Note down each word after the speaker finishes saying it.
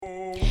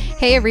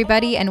Hey,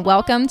 everybody, and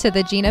welcome to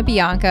the Gina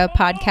Bianca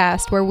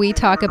podcast, where we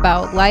talk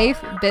about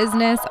life,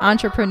 business,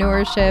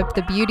 entrepreneurship,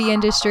 the beauty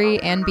industry,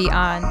 and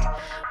beyond.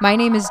 My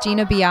name is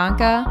Gina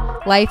Bianca,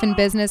 life and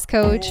business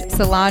coach,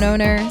 salon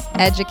owner,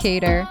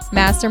 educator,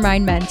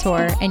 mastermind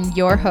mentor, and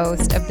your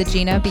host of the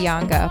Gina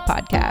Bianca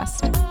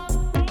podcast.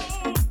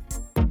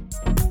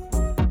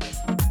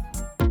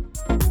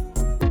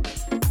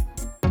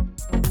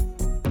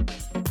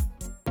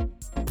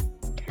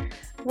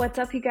 What's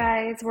up, you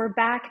guys? We're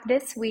back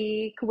this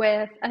week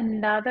with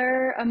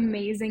another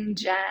amazing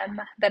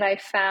gem that I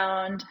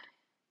found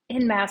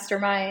in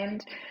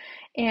Mastermind.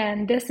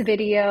 And this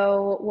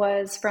video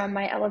was from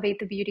my Elevate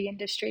the Beauty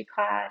Industry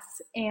class.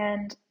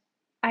 And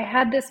I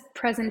had this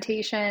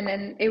presentation,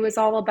 and it was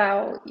all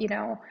about,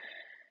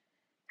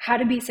 how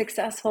to be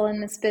successful in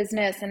this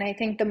business. And I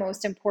think the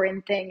most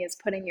important thing is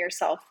putting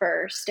yourself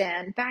first.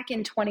 And back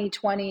in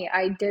 2020,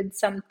 I did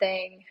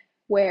something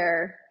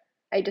where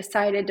I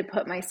decided to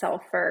put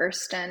myself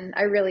first, and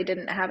I really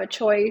didn't have a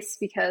choice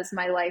because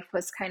my life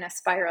was kind of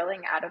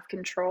spiraling out of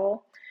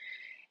control.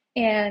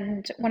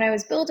 And when I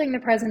was building the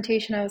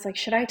presentation, I was like,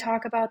 should I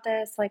talk about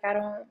this? Like, I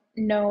don't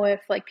know if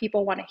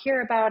people want to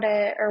hear about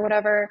it or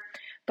whatever,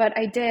 but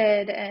I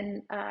did.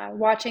 And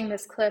watching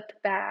this clip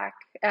back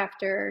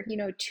after,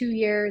 2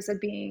 years of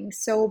being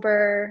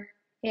sober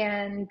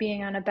and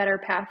being on a better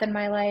path in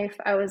my life,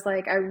 I was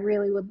like, I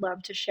really would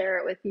love to share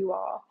it with you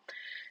all.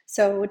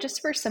 So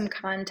just for some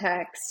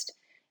context,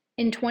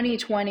 in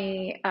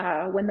 2020,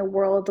 when the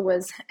world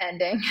was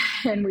ending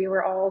and we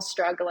were all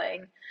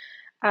struggling,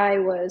 I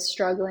was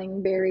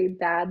struggling very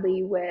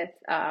badly with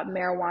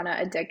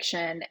marijuana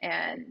addiction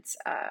and,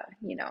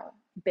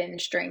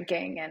 binge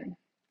drinking. And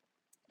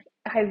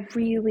I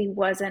really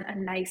wasn't a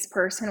nice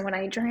person when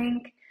I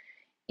drank.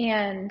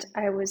 And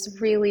I was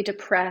really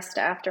depressed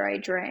after I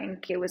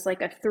drank. It was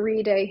like a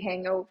 3-day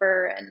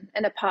hangover and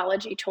an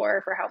apology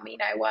tour for how mean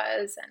I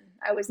was. And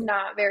I was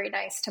not very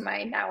nice to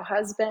my now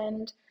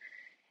husband.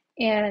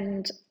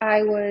 And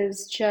I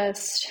was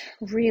just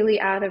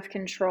really out of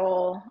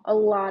control. A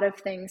lot of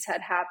things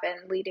had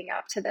happened leading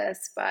up to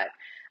this, but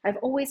I've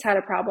always had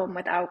a problem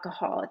with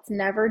alcohol. It's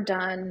never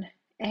done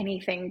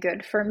anything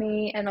good for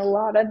me. And a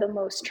lot of the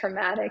most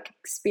traumatic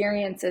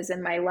experiences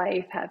in my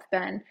life have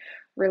been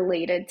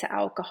related to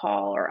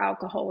alcohol, or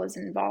alcohol was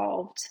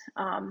involved.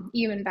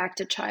 Even back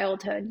to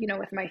childhood,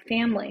 with my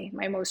family,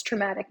 my most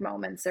traumatic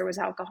moments, there was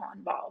alcohol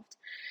involved.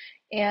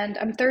 And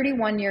I'm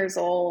 31 years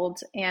old,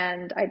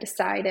 and I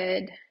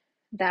decided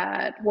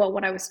that,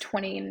 when I was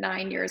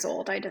 29 years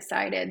old, I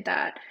decided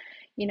that,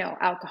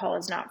 alcohol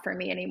is not for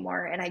me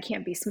anymore, and I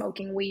can't be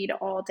smoking weed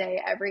all day,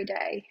 every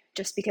day,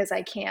 just because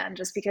I can,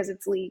 just because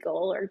it's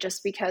legal, or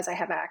just because I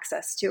have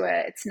access to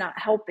it. It's not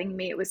helping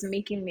me. It was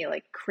making me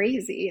like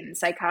crazy and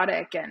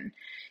psychotic and,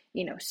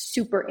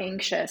 super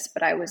anxious,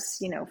 but I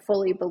was,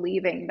 fully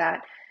believing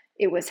that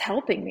it was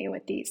helping me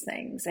with these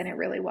things, and it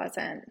really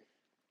wasn't.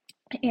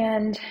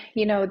 And,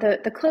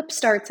 the clip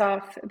starts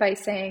off by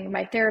saying,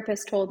 my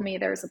therapist told me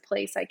there's a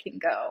place I can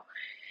go.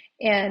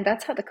 And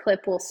that's how the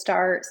clip will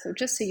start. So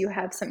just so you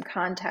have some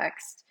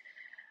context,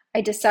 I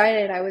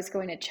decided I was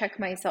going to check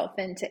myself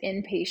into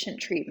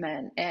inpatient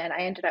treatment. And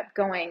I ended up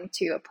going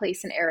to a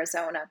place in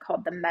Arizona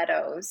called the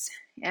Meadows.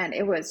 And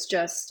it was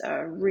just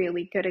a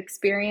really good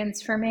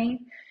experience for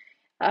me.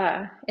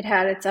 It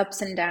had its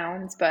ups and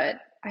downs, but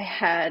I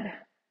had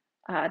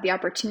the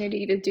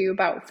opportunity to do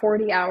about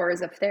 40 hours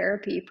of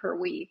therapy per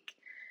week.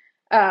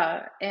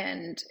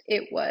 And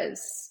it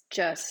was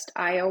just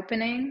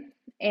eye-opening.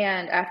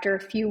 And after a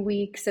few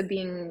weeks of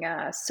being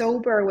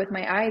sober with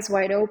my eyes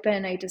wide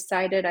open, I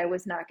decided I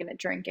was not going to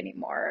drink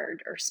anymore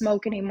or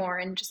smoke anymore,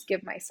 and just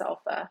give myself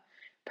a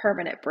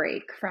permanent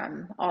break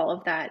from all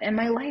of that. And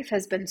my life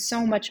has been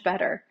so much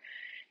better.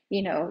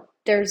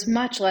 There's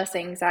much less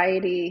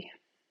anxiety.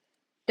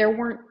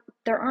 There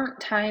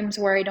aren't times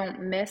where I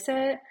don't miss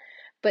it,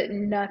 but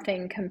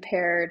nothing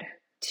compared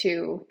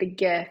to the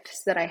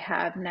gifts that I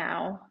have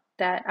now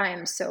that I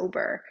am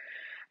sober.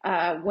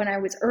 When I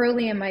was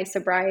early in my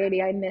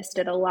sobriety, I missed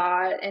it a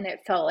lot, and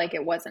it felt like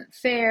it wasn't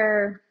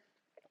fair.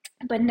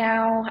 But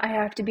now I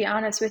have to be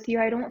honest with you,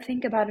 I don't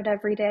think about it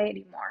every day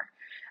anymore.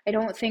 I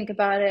don't think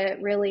about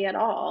it really at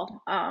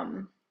all.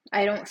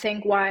 I don't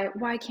think,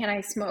 why can't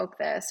I smoke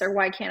this, or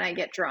why can't I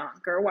get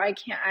drunk, or why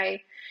can't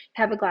I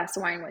have a glass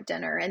of wine with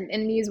dinner?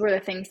 And these were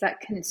the things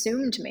that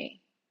consumed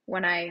me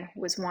when I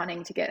was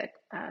wanting to get,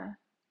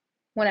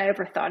 when I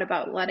ever thought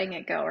about letting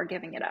it go or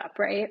giving it up,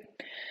 right?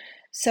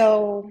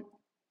 So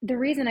the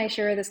reason I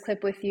share this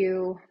clip with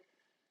you,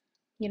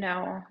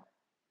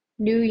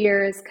 New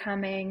Year is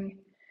coming,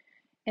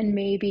 and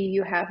maybe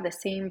you have the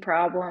same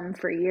problem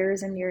for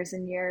years and years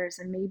and years,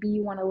 and maybe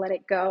you want to let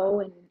it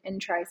go and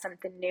try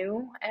something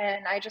new.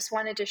 And I just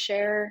wanted to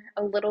share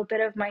a little bit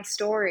of my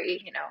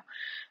story.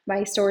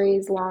 My story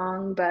is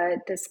long, but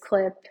this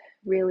clip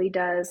really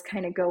does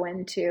kind of go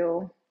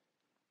into,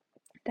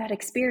 that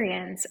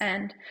experience.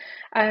 And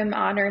I'm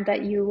honored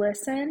that you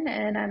listen,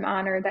 and I'm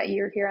honored that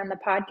you're here on the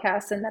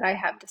podcast and that I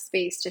have the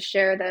space to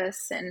share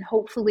this and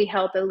hopefully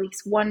help at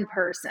least one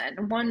person,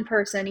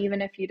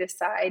 even if you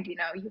decide, you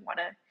want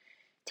to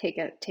take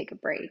a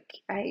break.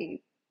 I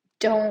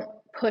don't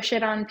push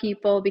it on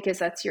people because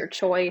that's your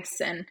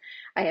choice, and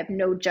I have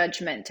no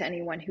judgment to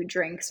anyone who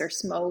drinks or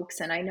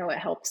smokes, and I know it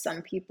helps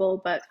some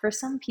people, but for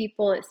some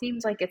people it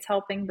seems like it's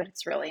helping, but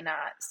it's really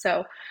not.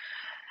 So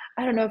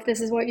I don't know if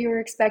this is what you were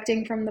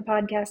expecting from the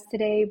podcast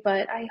today,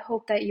 but I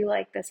hope that you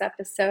like this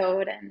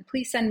episode, and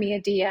please send me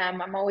a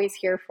DM. I'm always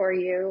here for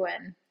you.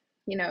 And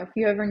if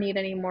you ever need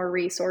any more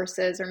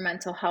resources or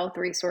mental health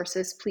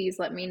resources, please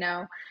let me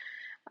know.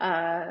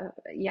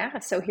 Yeah,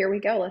 so here we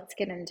go. Let's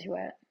get into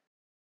it.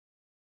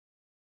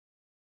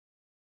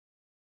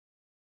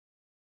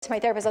 To my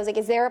therapist, I was like,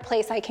 is there a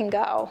place I can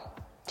go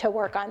to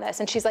work on this?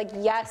 And she's like,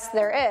 yes,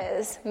 there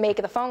is. Make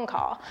the phone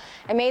call.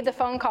 I made the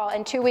phone call,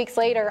 and 2 weeks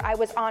later, I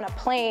was on a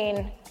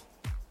plane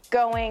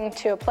going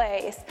to a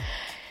place.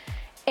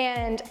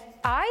 And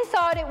I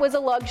thought it was a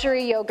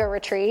luxury yoga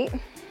retreat.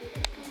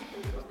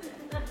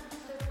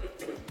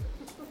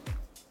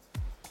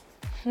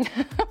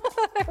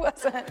 It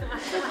wasn't.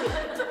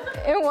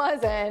 It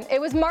wasn't. It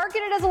was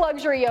marketed as a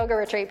luxury yoga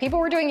retreat. People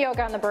were doing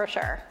yoga on the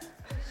brochure.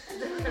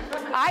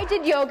 I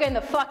did yoga in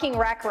the fucking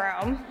rec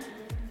room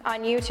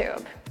on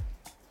YouTube.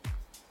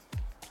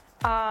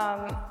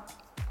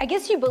 I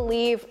guess you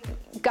believe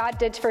God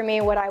did for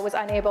me what I was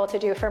unable to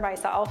do for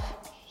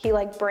myself. He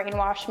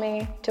brainwashed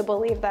me to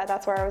believe that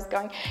that's where I was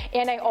going.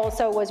 And I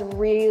also was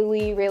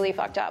really, really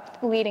fucked up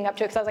leading up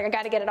to it, because I was like, I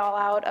got to get it all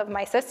out of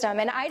my system.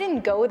 And I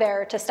didn't go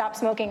there to stop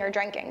smoking or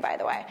drinking, by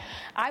the way.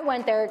 I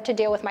went there to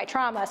deal with my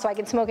trauma so I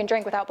could smoke and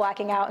drink without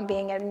blacking out and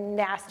being a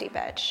nasty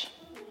bitch.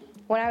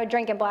 When I would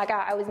drink and black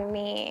out, I was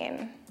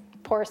mean.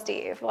 Poor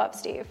Steve. Love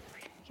Steve.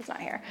 He's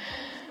not here.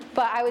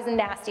 But I was a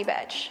nasty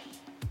bitch.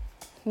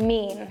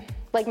 Mean.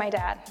 Like my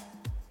dad.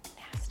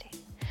 Nasty.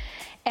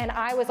 And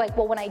I was like,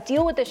 well, when I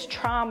deal with this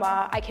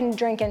trauma, I can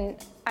drink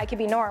and I could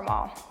be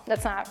normal.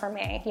 That's not for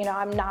me.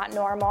 I'm not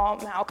normal.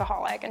 I'm an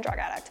alcoholic and drug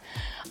addict.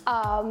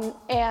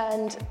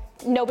 And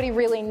nobody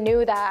really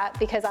knew that,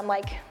 because I'm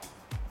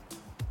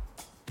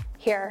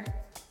here,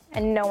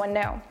 and no one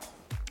knew.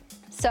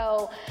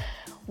 So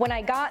when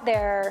I got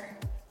there,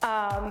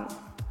 I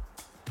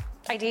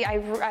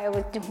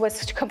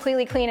was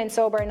completely clean and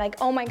sober, and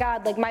oh my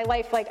God, my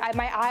life,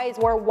 my eyes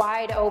were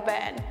wide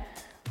open.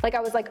 I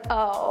was like,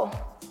 oh,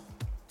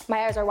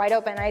 my eyes are wide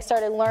open. I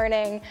started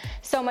learning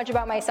so much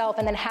about myself,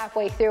 and then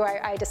halfway through,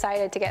 I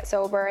decided to get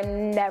sober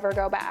and never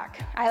go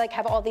back. I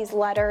have all these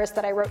letters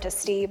that I wrote to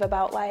Steve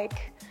about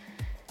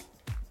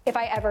if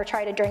I ever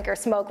try to drink or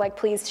smoke,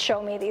 please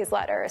show me these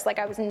letters.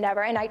 I was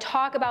never, and I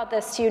talk about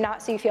this to you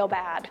not so you feel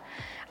bad.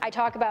 I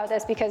talk about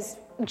this because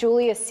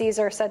Julius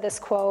Caesar said this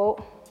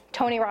quote.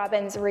 Tony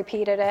Robbins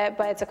repeated it,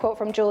 but it's a quote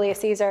from Julius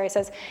Caesar. He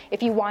says,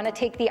 if you want to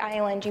take the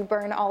island, you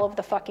burn all of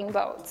the fucking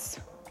boats.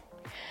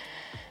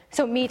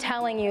 So me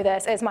telling you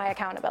this is my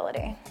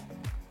accountability,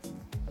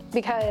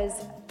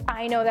 because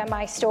I know that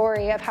my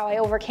story of how I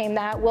overcame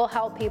that will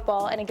help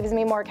people, and it gives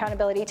me more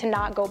accountability to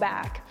not go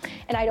back,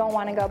 and I don't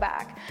want to go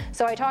back.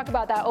 So I talk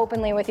about that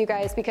openly with you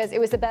guys because it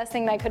was the best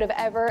thing that I could have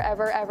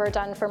ever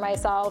done for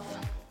myself.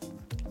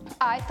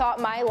 I thought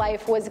my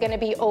life was going to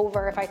be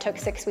over if I took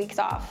 6 weeks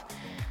off.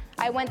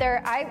 I went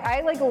there,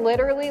 I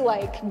literally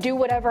do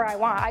whatever I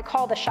want. I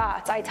call the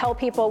shots. I tell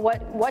people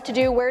what to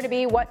do, where to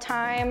be, what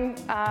time.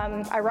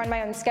 I run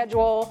my own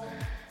schedule.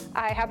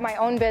 I have my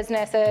own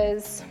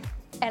businesses.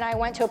 And I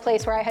went to a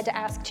place where I had to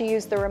ask to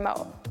use the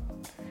remote.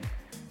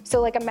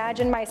 So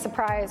imagine my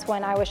surprise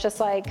when I was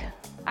just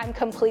I'm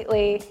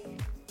completely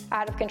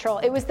out of control.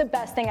 It was the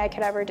best thing I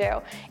could ever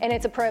do. And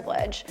it's a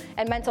privilege.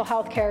 And mental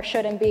health care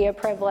shouldn't be a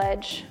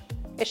privilege.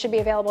 It should be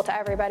available to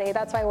everybody.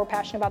 That's why we're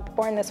passionate about the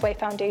Born This Way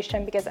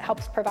Foundation, because it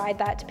helps provide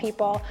that to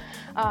people.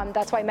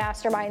 That's why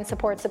Mastermind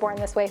supports the Born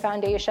This Way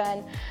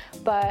Foundation.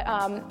 But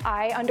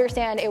I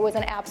understand it was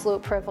an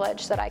absolute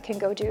privilege that I can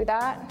go do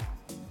that.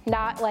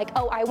 Not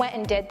oh, I went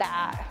and did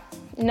that.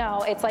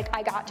 No, it's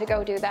I got to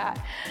go do that.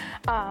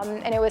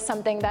 And it was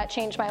something that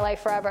changed my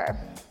life forever.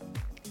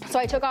 So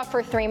I took off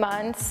for 3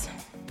 months.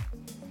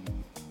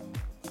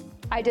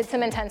 I did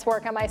some intense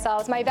work on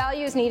myself. My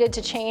values needed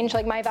to change,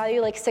 my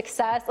value,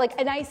 success,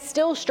 and I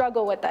still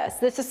struggle with this.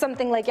 This is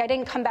something I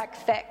didn't come back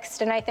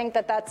fixed, and I think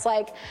that that's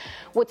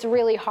what's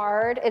really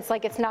hard. It's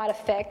it's not a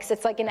fix.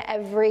 It's in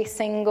every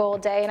single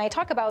day, and I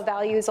talk about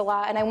values a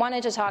lot, and I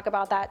wanted to talk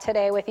about that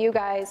today with you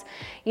guys.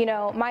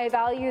 My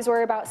values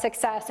were about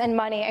success and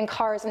money and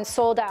cars and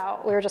sold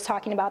out. We were just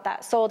talking about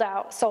that. Sold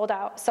out, sold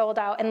out, sold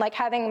out, and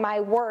having my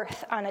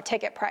worth on a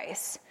ticket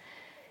price.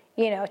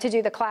 To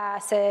do the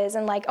classes,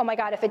 and oh my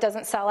God, if it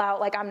doesn't sell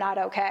out, I'm not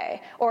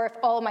okay. Or if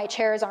all my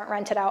chairs aren't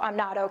rented out, I'm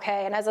not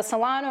okay. And as a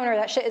salon owner,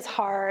 that shit is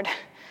hard,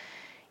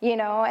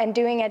 and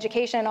doing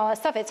education and all that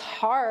stuff, it's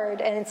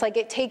hard. And it's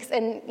it takes,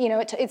 and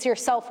it's your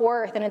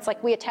self-worth. And it's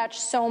we attach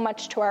so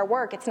much to our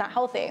work. It's not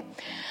healthy.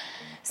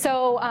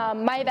 So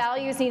my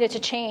values needed to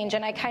change,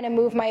 and I kind of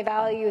moved my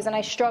values, and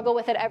I struggle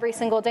with it every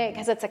single day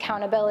because it's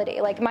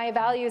accountability. Like my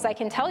values, I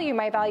can tell you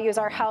my values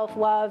are health,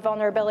 love,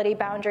 vulnerability,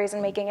 boundaries,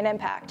 and making an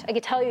impact. I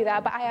could tell you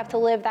that, but I have to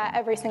live that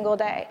every single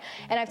day.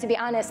 And I have to be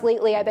honest,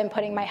 lately I've been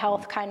putting my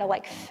health kind of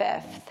like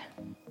fifth.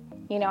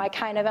 You know, I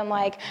kind of am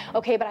like,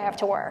 okay, but I have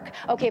to work.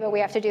 Okay, but we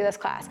have to do this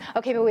class.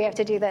 Okay, but we have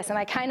to do this. And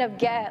I kind of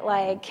get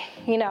like,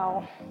 you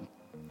know,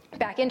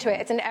 back into it.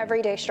 It's an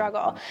everyday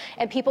struggle.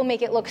 And people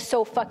make it look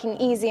so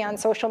fucking easy on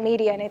social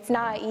media, and it's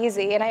not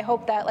easy. And I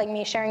hope that like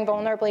me sharing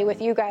vulnerably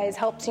with you guys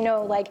helps you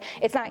know, like,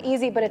 it's not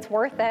easy, but it's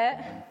worth it.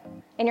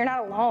 And you're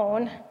not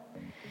alone,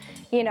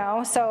 you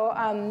know? So,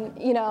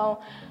 you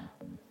know,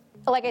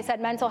 like I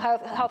said, mental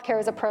health care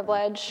is a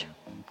privilege.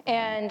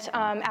 And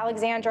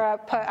Alexandra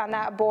put on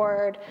that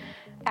board,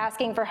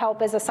 asking for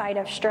help is a sign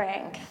of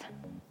strength.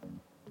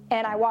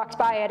 And I walked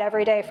by it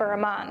every day for a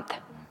month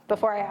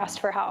before I asked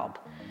for help.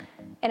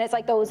 And it's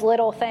like those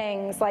little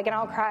things, like, and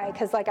I'll cry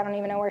because like I don't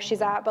even know where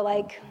she's at, but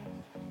like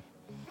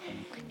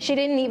she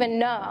didn't even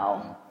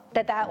know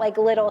that like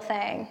little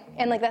thing,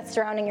 and like that's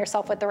surrounding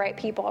yourself with the right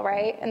people,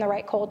 right, and the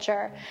right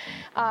culture.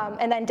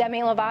 And then Demi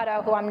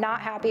Lovato, who I'm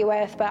not happy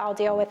with, but I'll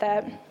deal with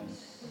it.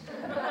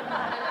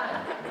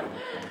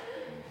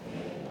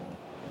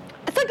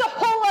 It's like a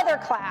whole other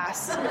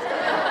class.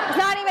 It's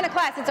not even a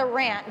class, it's a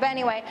rant. But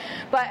anyway,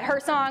 but her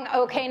song,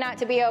 Okay Not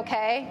to Be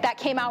Okay, that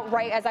came out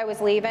right as I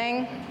was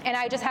leaving. And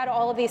I just had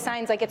all of these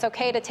signs, like it's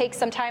okay to take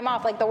some time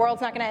off, like the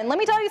world's not gonna end. Let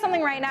me tell you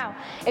something right now.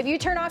 If you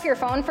turn off your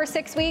phone for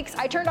 6 weeks,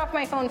 I turned off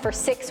my phone for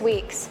 6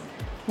 weeks.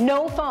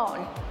 No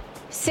phone.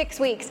 6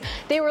 weeks.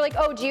 They were like,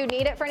 oh, do you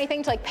need it for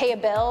anything, to like pay a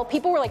bill?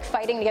 People were like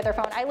fighting to get their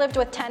phone. I lived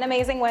with 10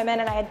 amazing women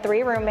and I had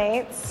 3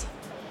 roommates.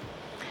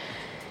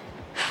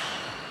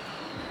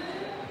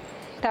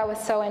 That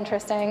was so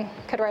interesting.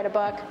 Could write a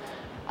book.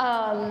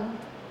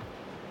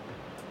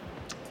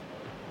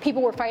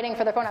 People were fighting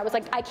for their phone. I was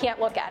like, I can't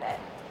look at it.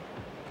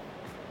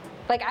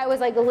 Like, I was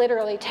like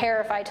literally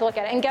terrified to look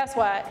at it. And guess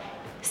what?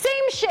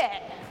 Same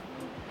shit.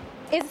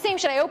 It's the same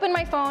shit. I open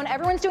my phone.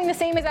 Everyone's doing the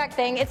same exact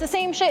thing. It's the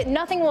same shit.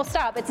 Nothing will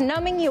stop. It's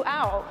numbing you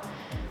out.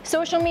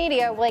 Social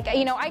media, like,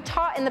 you know, I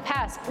taught in the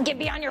past, get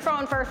be on your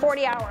phone for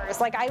 40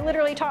 hours. Like, I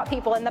literally taught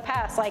people in the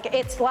past, like,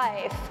 it's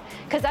life.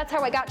 Because that's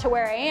how I got to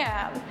where I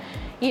am.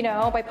 You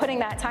know, by putting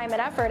that time and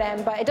effort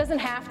in, but it doesn't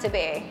have to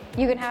be.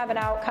 You can have an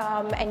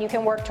outcome and you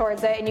can work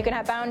towards it and you can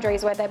have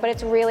boundaries with it, but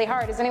it's really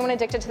hard. Is anyone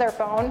addicted to their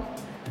phone?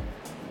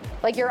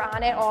 Like you're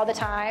on it all the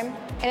time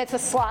and it's a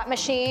slot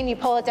machine, you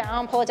pull it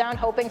down,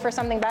 hoping for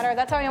something better.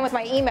 That's how I am with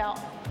my email.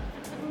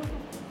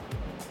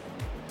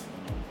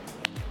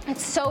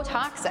 It's so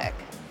toxic.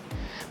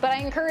 But I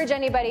encourage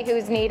anybody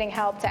who's needing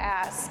help to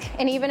ask.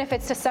 And even if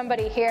it's to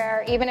somebody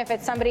here, even if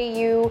it's somebody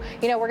you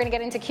know, we're gonna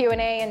get into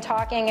Q&A and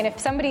talking, and if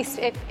somebody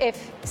says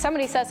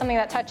something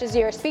that touches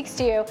you or speaks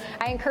to you,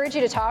 I encourage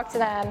you to talk to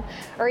them,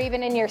 or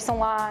even in your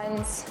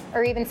salons,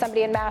 or even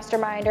somebody in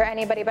Mastermind or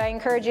anybody, but I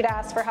encourage you to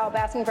ask for help.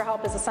 Asking for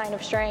help is a sign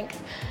of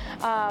strength.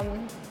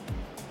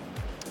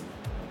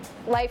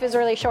 Life is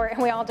really short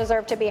and we all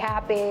deserve to be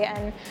happy,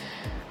 and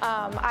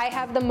I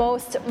have the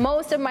most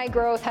of my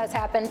growth has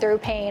happened through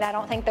pain. I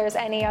don't think there's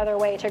any other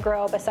way to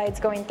grow besides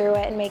going through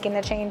it and making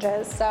the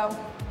changes. So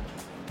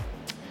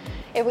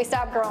if we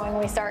stop growing,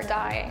 we start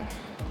dying.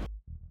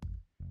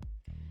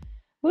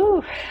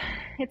 Woo,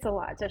 it's a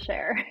lot to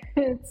share.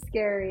 It's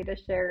scary to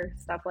share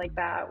stuff like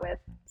that with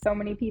so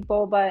many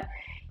people, but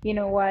you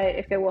know what?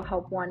 If it will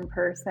help one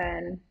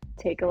person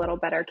take a little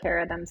better care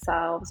of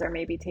themselves, or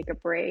maybe take a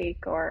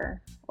break,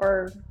 or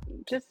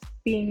just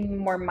being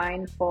more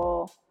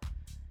mindful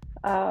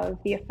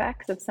of the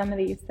effects of some of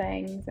these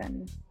things.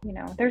 And you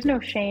know, there's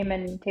no shame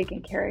in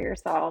taking care of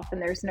yourself,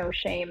 and there's no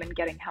shame in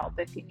getting help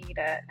if you need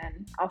it.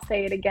 And I'll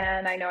say it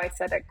again, I know I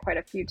said it quite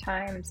a few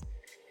times,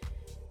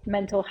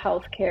 mental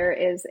health care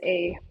is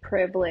a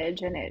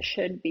privilege and it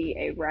should be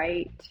a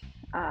right.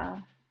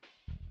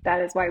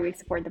 That is why we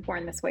support the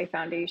Born This Way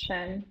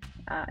Foundation.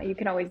 You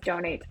can always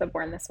donate to the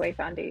Born This Way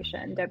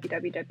Foundation,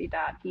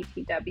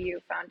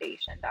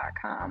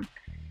 www.btwfoundation.com.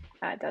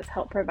 It does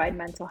help provide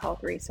mental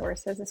health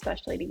resources,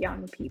 especially to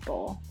young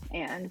people,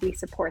 and we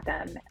support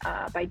them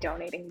by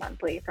donating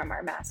monthly from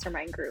our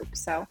mastermind group.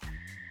 So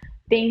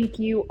thank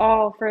you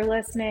all for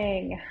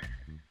listening.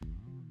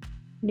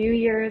 New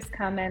Year's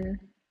coming.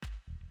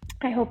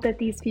 I hope that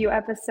these few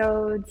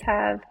episodes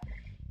have,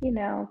 you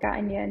know,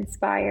 gotten you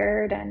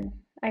inspired, and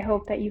I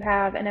hope that you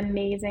have an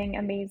amazing,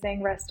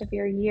 amazing rest of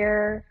your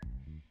year.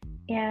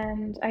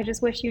 And I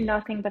just wish you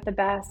nothing but the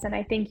best. And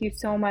I thank you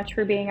so much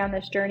for being on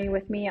this journey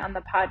with me on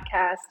the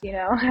podcast. You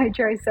know, I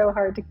try so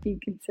hard to be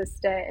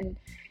consistent and,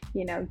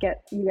 you know,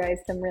 get you guys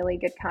some really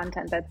good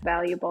content that's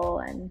valuable.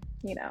 And,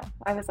 you know,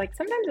 I was like,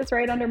 sometimes it's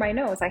right under my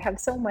nose. I have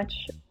so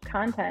much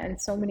content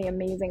and so many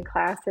amazing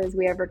classes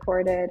we have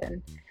recorded,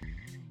 and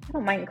I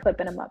don't mind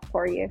clipping them up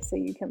for you so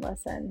you can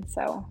listen.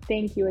 So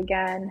thank you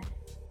again.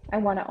 I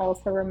want to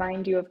also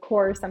remind you, of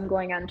course, I'm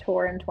going on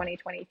tour in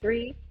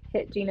 2023.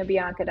 Hit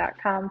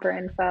GinaBianca.com for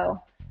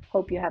info.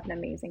 Hope you have an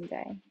amazing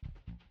day.